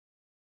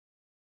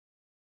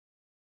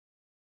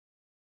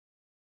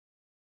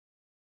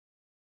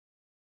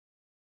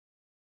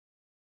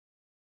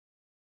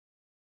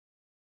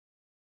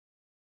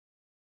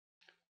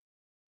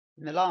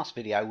In the last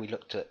video we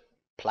looked at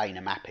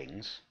planar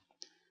mappings,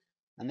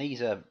 and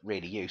these are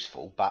really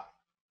useful, but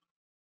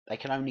they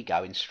can only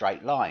go in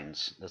straight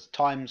lines. There's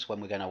times when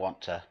we're going to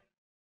want to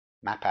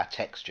map our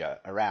texture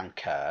around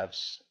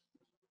curves,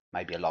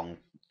 maybe along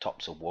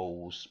tops of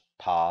walls,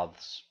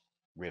 paths,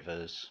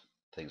 rivers,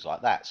 things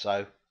like that.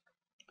 So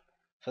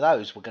for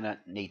those we're going to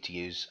need to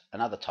use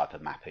another type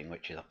of mapping,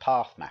 which is a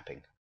path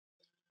mapping.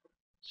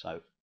 So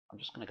I'm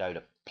just going to go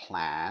to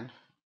plan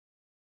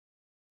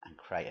and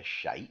create a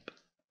shape.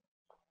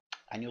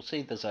 And you'll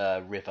see there's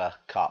a river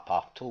cart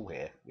path tool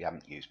here we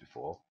haven't used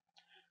before,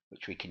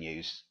 which we can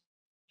use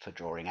for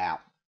drawing out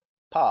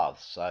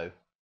paths. So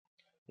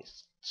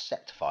it's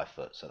set to 5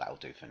 foot, so that'll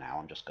do for now.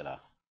 I'm just going to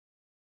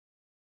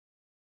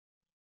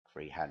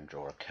freehand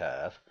draw a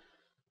curve.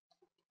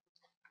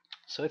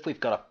 So if we've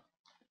got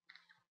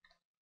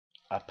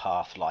a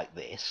path like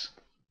this,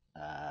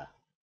 I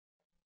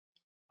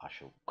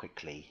shall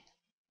quickly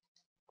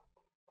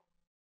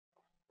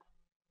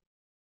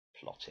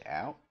plot it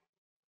out.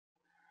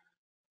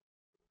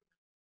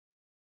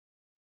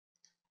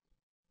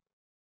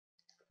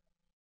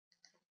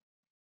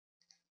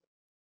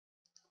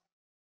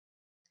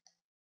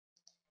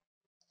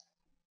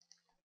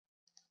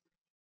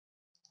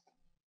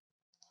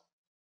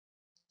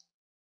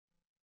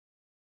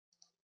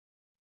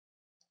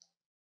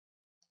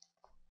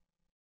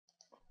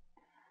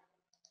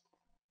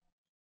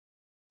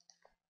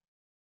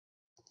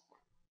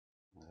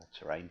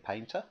 Terrain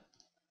painter.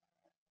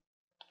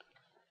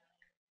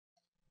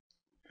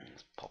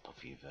 Let's pop a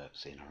few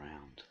verts in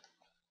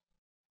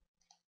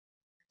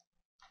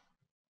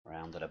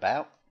around and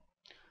about.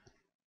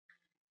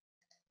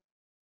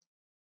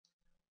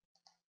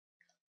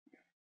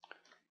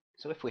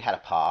 So if we had a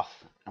path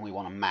and we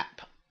want to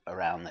map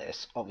around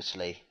this,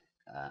 obviously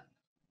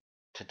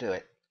to do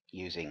it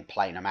using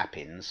planar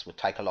mappings would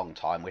take a long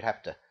time. We'd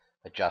have to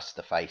adjust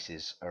the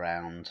faces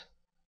around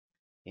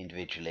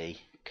individually,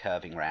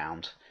 curving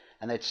round,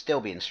 and they'd still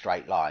be in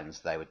straight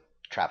lines. They would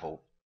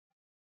travel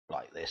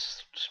like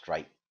this,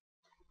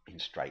 in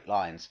straight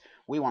lines.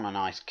 We want a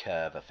nice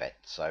curve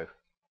effect, so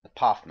the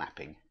path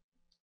mapping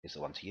is the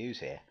one to use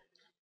here.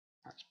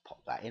 Let's pop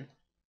that in.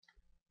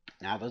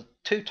 Now there's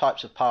two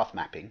types of path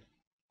mapping.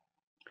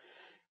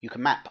 You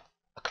can map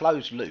a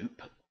closed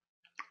loop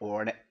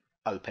or an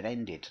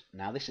open-ended.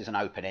 Now this is an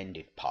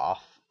open-ended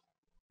path,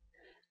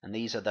 and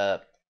these are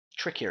the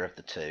trickier of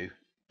the two,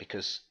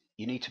 because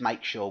you need to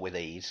make sure with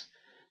these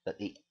that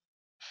the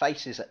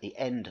faces at the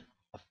end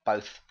of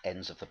both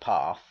ends of the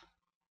path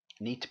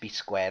need to be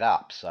squared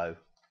up. So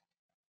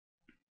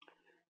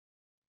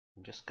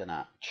I'm just going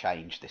to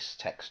change this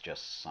texture to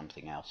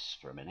something else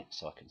for a minute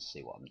so I can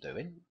see what I'm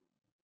doing.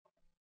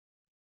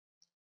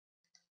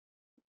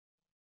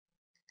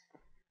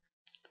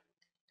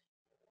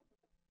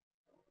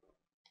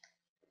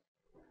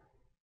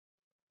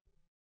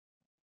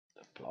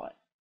 Apply.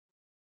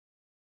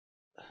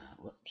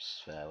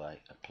 Whoops, fairway,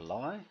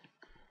 apply.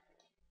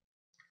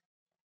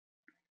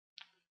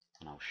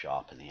 And I'll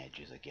sharpen the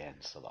edges again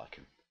so that I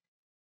can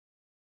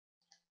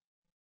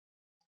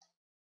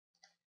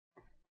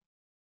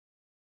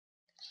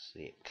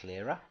see it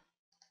clearer.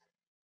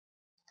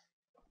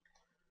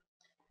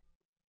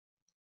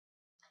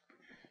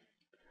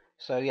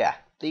 So yeah,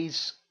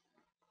 these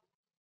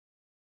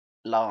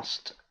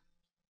last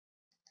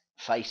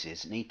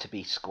faces need to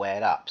be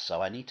squared up,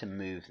 so I need to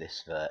move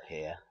this vert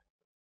here.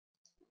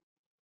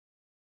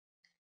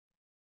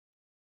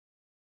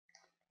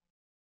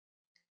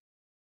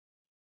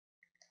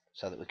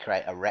 So that we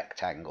create a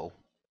rectangle.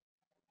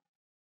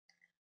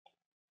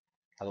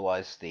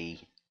 Otherwise the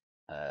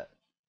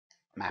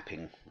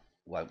mapping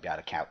won't be able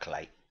to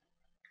calculate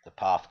the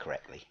path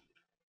correctly.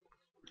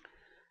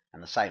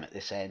 And the same at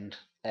this end.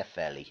 It's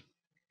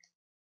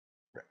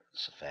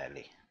a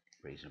fairly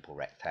reasonable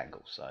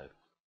rectangle, so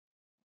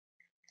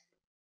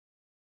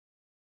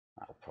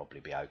that'll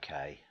probably be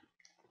okay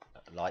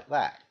like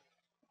that.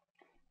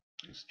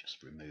 Let's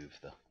just remove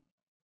the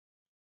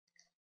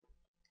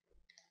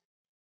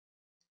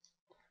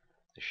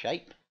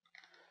shape.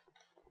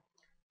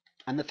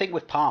 And the thing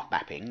with path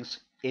mappings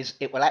is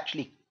it will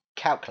actually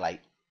calculate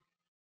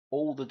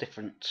all the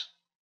different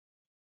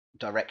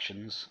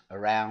directions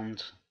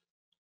around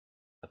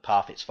the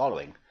path it's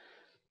following.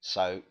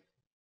 So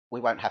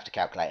we won't have to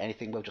calculate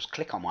anything. We'll just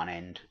click on one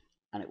end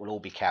and it will all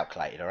be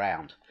calculated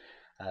around.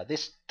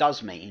 This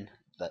does mean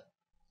that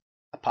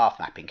a path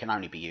mapping can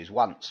only be used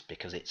once,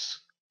 because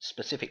it's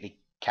specifically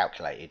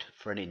calculated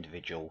for an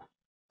individual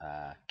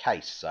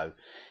case. So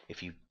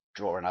if you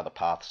draw another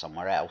path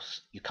somewhere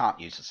else, you can't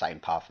use the same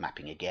path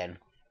mapping again,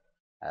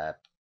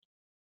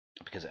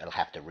 because it'll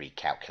have to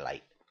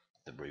recalculate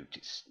the route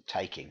it's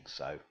taking.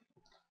 So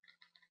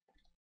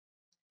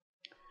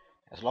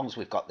as long as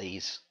we've got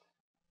these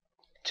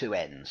two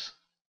ends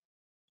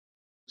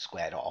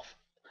squared off,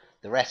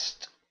 the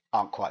rest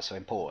aren't quite so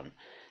important.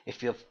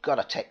 If you've got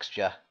a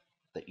texture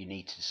that you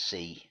need to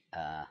see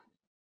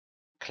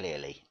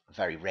clearly, a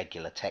very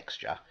regular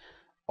texture,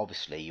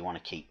 obviously you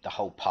want to keep the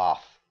whole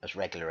path as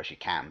regular as you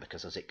can,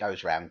 because as it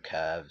goes around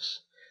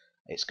curves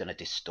it's going to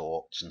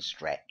distort and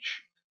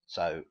stretch.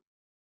 So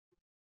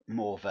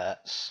more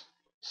verts,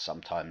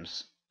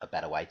 sometimes a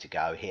better way to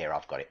go. Here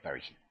I've got it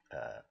very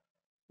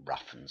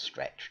rough and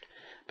stretched,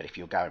 but if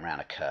you're going around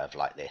a curve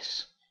like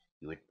this,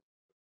 you would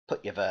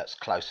put your verts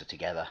closer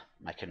together,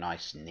 make a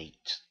nice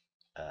neat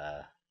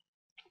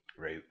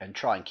route, and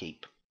try and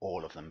keep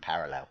all of them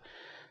parallel.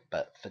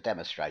 But for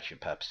demonstration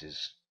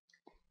purposes,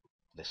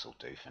 this will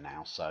do for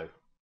now. So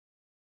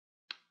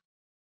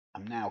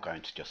I'm now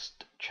going to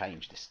just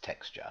change this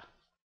texture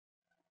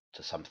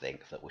to something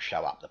that will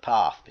show up the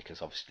path,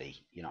 because obviously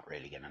you're not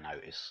really going to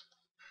notice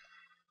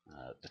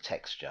the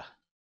texture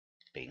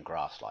being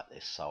grass like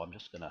this. So I'm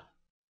just going to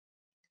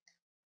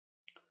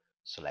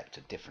select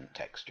a different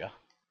texture.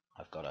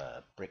 I've got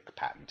a brick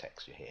pattern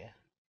texture here.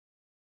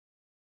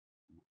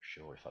 I'm not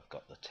sure if I've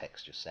got the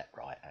texture set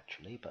right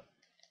actually, but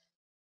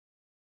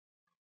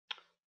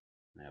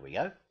there we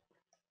go.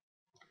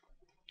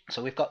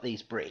 So we've got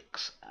these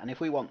bricks, and if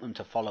we want them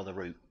to follow the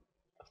route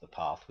of the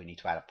path, we need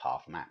to add a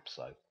path map.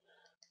 So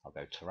I'll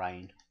go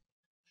Terrain,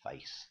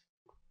 Face,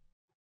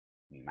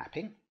 New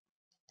Mapping,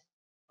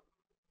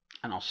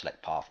 and I'll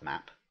select Path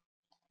Map.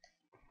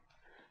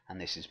 And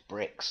this is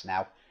bricks.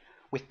 Now,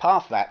 with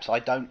path maps,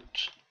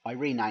 I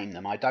rename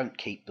them. I don't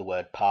keep the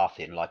word path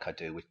in like I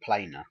do with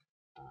planar,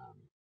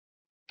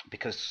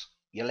 because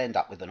you'll end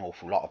up with an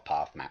awful lot of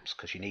path maps,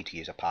 because you need to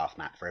use a path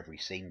map for every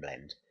scene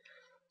blend.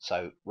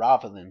 So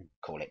rather than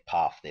call it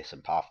path this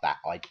and path that,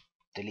 I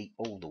delete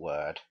all the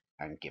word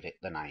and give it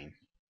the name,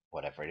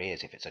 whatever it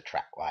is. If it's a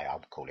trackway,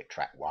 I'll call it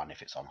track 1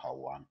 if it's on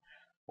hole 1,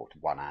 or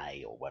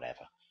 1A or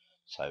whatever.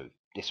 So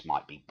this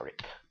might be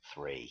brick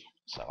 3,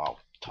 so I'll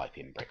type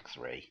in brick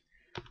 3.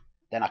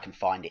 Then I can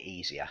find it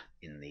easier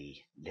in the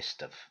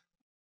list of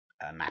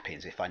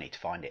mappings if I need to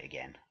find it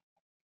again.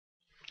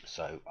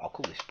 So I'll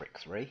call this brick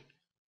 3.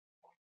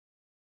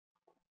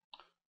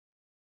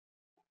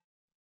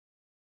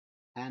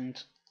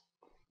 And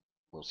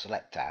we'll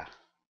select our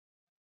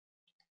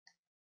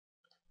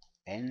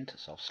end,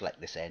 so I'll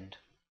select this end,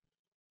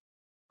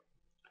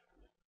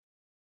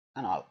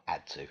 and I'll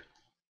add to,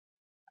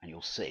 and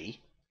you'll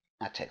see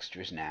our texture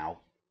is now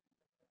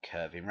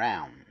curving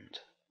round.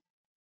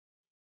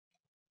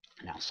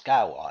 Now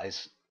scale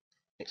wise,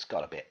 it's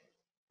got a bit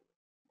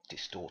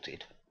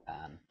distorted,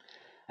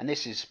 and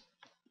this is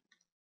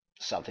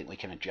something we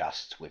can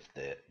adjust with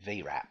the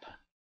VWrap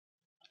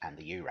and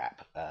the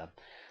UWrap.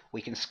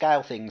 We can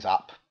scale things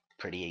up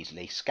pretty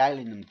easily.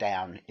 Scaling them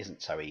down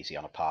isn't so easy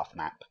on a path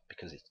map,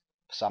 because for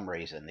some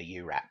reason the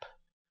UWrap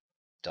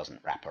doesn't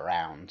wrap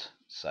around,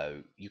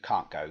 so you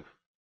can't go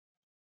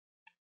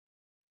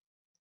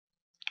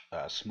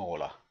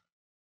smaller.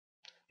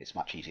 It's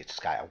much easier to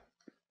scale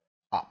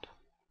up.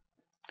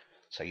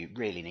 So you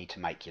really need to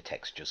make your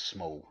textures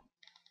small.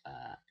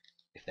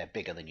 If they're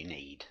bigger than you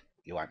need,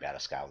 you won't be able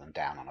to scale them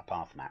down on a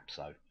path map.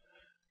 So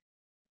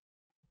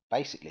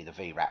basically the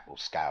VWrap will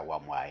scale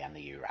one way and the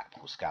UWrap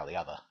will scale the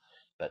other.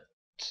 But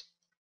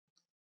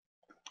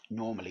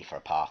normally for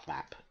a path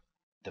map,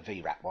 the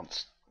VWrap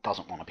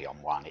doesn't want to be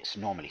on 1. It's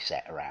normally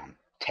set around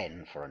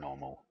 10 for a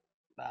normal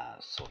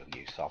sort of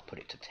use. So I'll put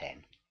it to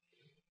 10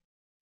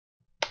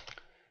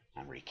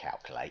 and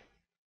recalculate,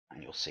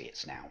 and you'll see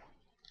it's now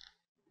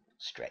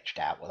stretched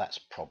out. Well, that's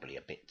probably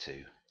a bit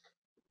too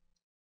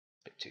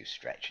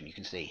stretched, and you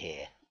can see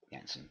here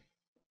getting some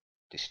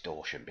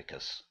distortion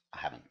because I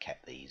haven't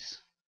kept these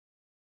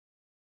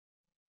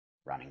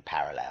running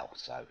parallel.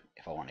 So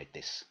if I wanted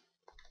this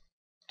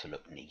to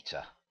look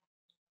neater,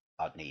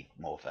 I'd need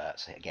more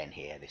verts. Again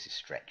here, this is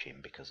stretching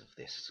because of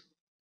this.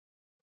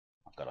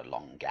 I've got a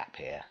long gap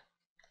here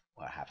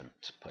where I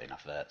haven't put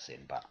enough verts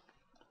in, but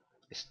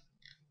this,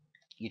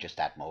 you just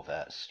add more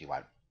verts, you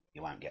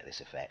won't get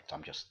this effect.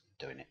 I'm just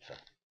doing it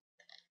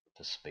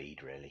for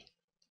speed really.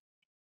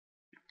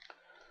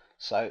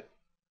 So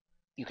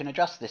you can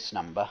adjust this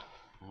number.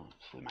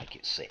 If we make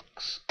it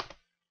 6,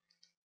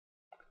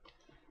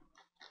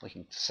 we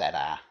can set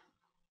our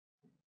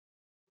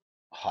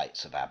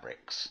heights of our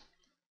bricks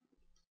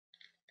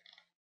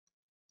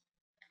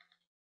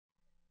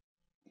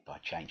by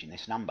changing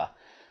this number.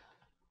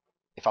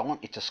 If I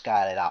wanted to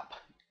scale it up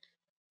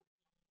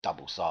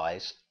double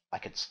size,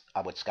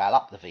 I would scale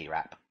up the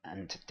VWrap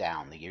and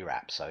down the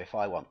UWrap. So if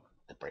I want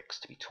the bricks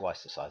to be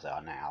twice the size they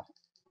are now,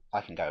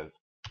 I can go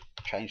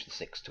change the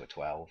 6 to a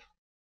 12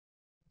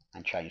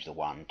 and change the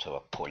 1 to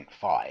a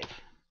 0.5.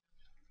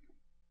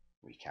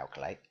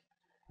 Recalculate.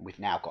 And we've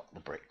now got the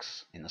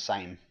bricks in the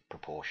same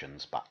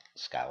proportions but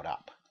scaled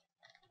up.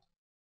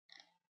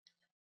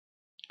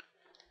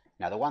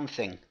 Now the one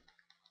thing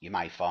you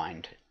may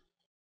find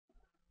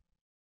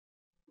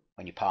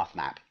when you path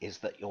map is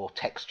that your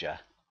texture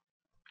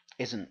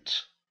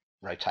isn't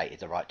rotated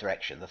the right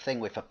direction. The thing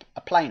with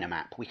a planar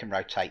map, we can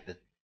rotate the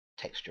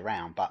texture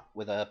around, but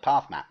with a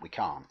path map we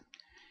can't.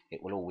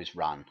 It will always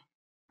run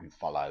and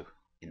follow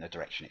in the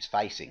direction it's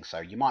facing. So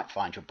you might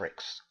find your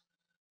bricks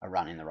are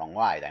running the wrong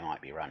way. They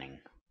might be running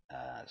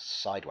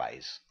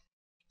sideways.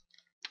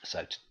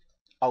 So to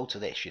alter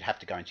this, you'd have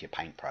to go into your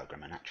paint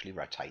program and actually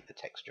rotate the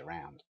texture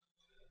around.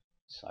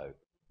 So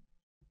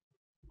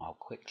I'll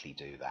quickly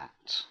do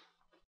that.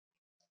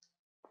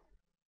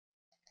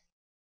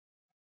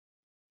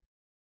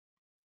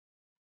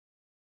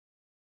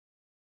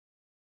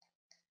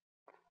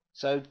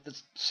 So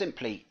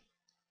simply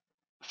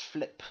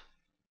flip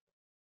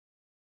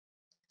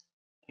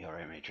your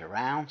image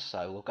around.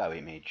 So we'll go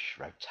image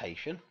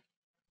rotation,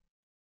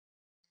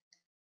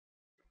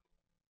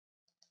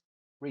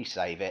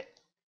 resave it,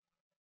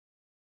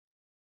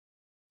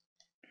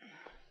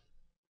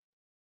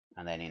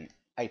 and then in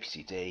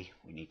APCD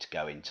we need to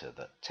go into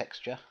the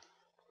texture,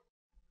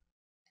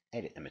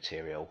 edit the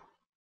material,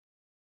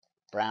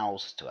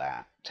 browse to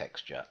our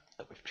texture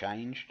that we've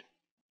changed,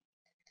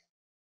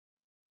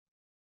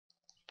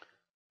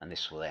 and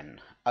this will then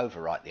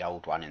overwrite the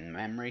old one in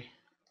memory.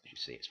 As you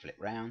see, it's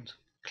flipped round.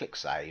 Click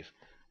save,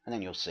 and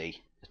then you'll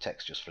see the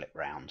textures flip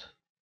round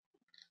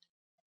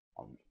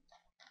on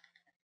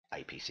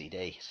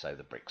APCD, so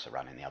the bricks are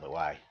running the other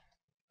way.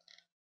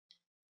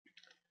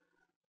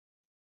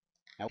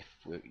 Now,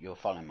 if you're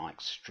following my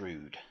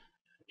extrude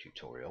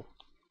tutorial,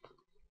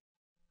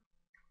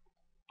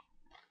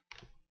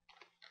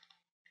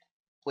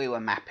 we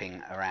were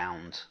mapping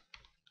around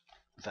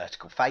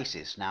vertical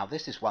faces. Now,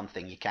 this is one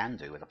thing you can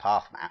do with a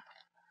path map,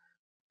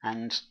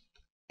 and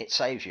it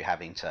saves you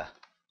having to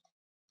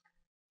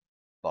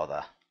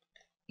bother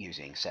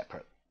using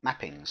separate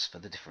mappings for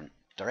the different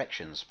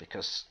directions,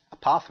 because a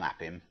path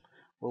mapping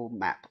will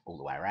map all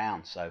the way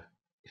around. So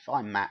if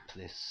I map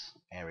this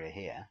area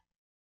here,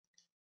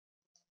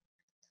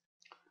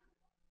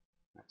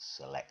 let's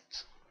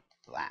select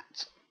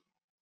that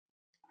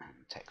and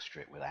texture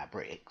it with our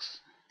bricks.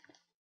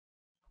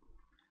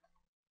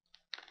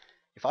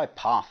 If I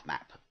path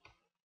map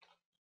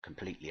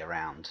completely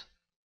around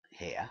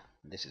here,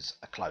 this is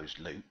a closed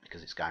loop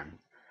because it's going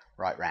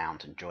right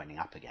round and joining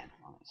up again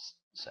on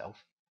itself.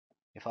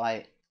 If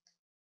I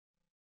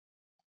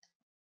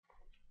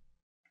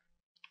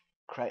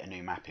create a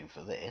new mapping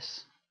for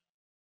this,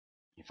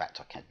 in fact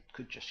I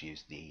could just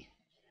use the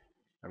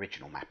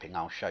original mapping.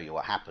 I'll show you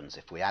what happens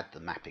if we add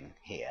the mapping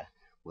here.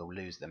 We'll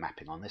lose the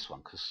mapping on this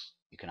one because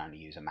you can only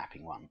use a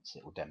mapping once.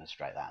 It will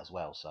demonstrate that as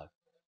well. So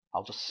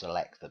I'll just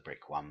select the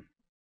brick one,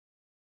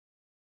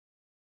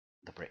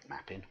 the brick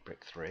mapping,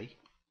 brick 3,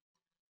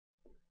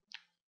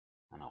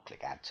 and I'll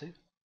click add to, and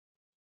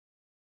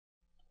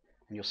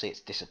you'll see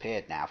it's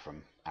disappeared now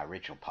from our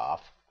original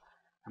path,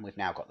 and we've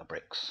now got the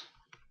bricks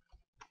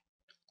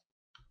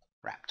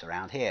wrapped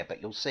around here.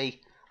 But you'll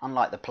see,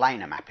 unlike the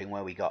planar mapping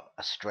where we got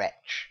a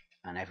stretch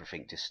and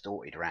everything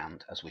distorted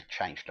around as we've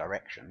changed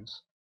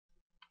directions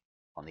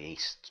on the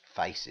east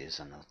faces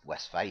and the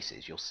west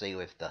faces, you'll see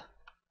with the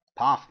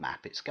path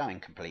map it's going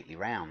completely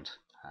round.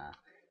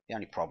 The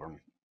only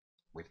problem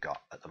we've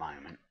got at the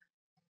moment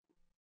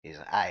is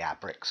A, our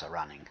bricks are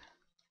running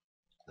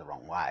the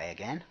wrong way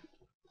again,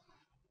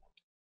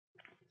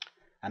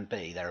 and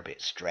B, they're a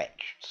bit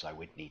stretched, so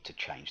we'd need to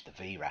change the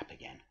VWrap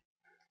again.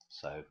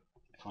 So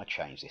if I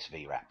change this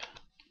VWrap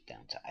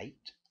down to 8,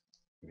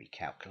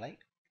 recalculate,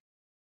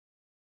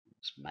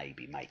 let's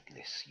maybe make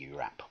this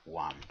UWrap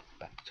 1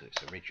 back to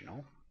its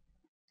original.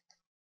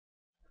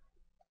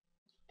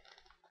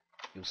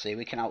 You'll see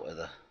we can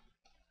alter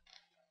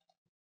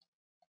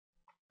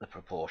the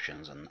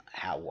proportions and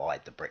how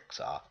wide the bricks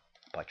are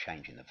by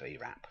changing the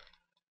VWrap.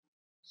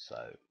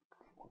 So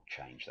we'll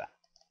change that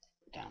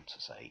down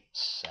to say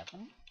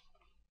 7.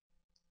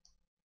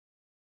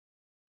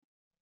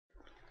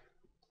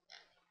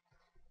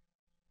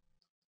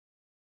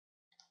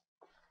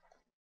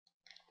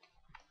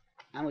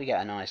 And we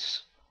get a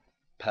nice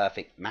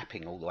perfect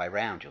mapping all the way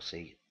around. You'll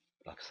see,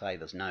 like I say,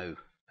 there's no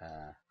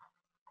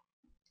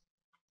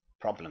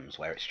problems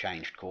where it's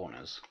changed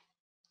corners.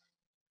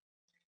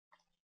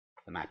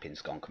 The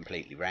mapping's gone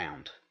completely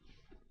round.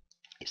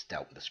 It's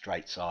dealt with the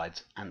straight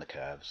sides and the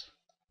curves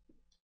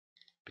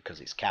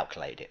because it's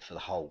calculated it for the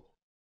whole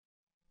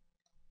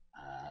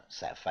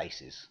set of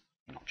faces,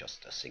 not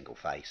just a single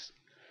face.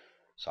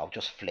 So I'll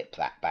just flip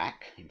that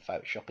back in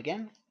Photoshop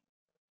again.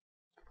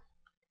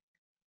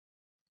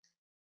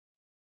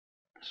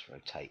 Let's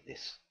rotate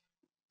this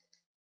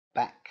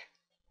back,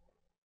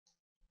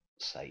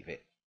 save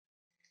it,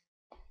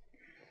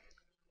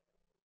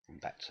 and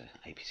back to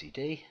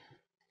APCD,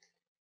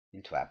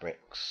 into our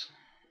bricks,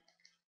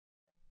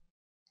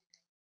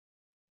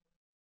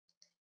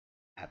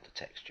 add the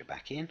texture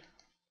back in,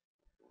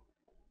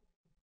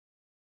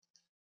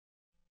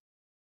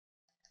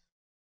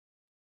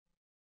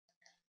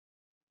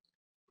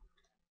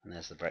 and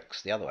there's the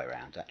bricks the other way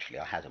around. Actually,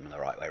 I had them the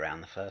right way around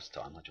the first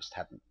time. I just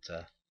hadn't.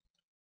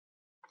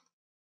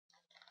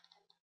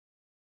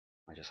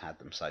 I just had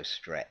them so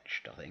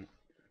stretched, I think.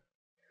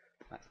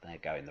 They're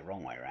going the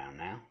wrong way around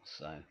now.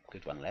 So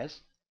good one,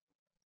 Les.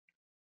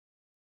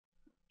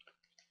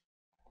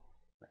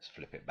 Let's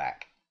flip it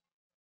back.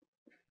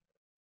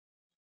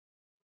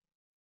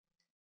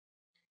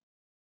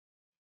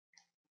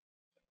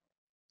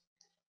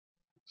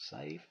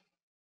 Save.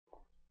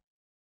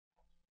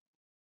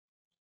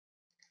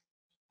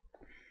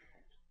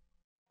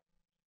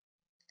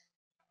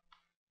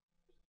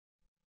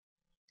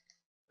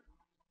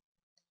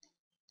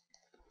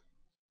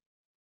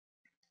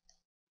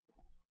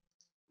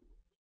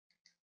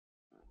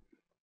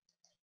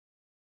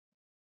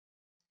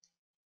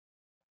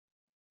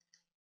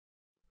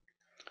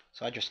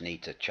 So I just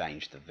need to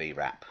change the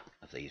VRAP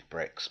of these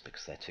bricks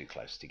because they're too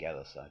close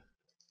together. So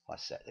if I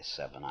set this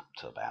 7 up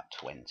to about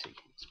 20,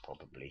 it's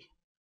probably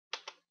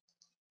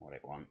what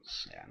it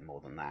wants. Yeah, more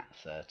than that,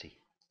 30.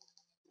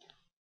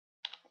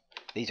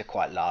 These are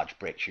quite large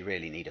bricks. You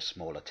really need a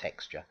smaller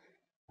texture.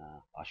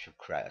 I should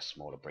create a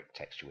smaller brick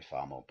texture with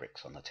far more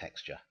bricks on the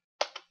texture,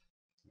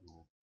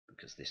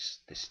 because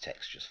this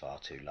texture is far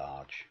too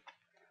large.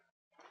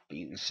 But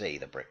you can see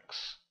the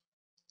bricks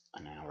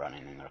are now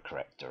running in the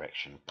correct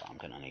direction, but I'm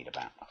going to need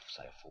about,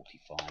 say, a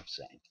 45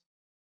 setting.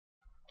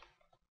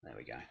 There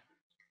we go.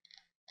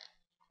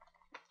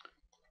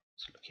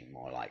 It's looking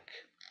more like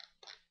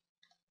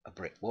a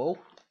brick wall.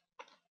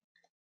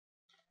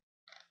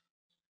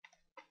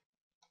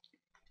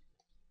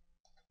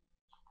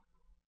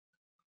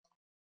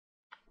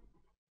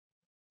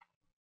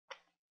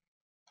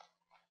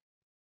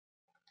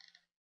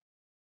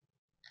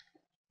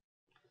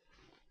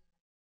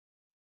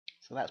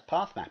 So that's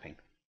path mapping.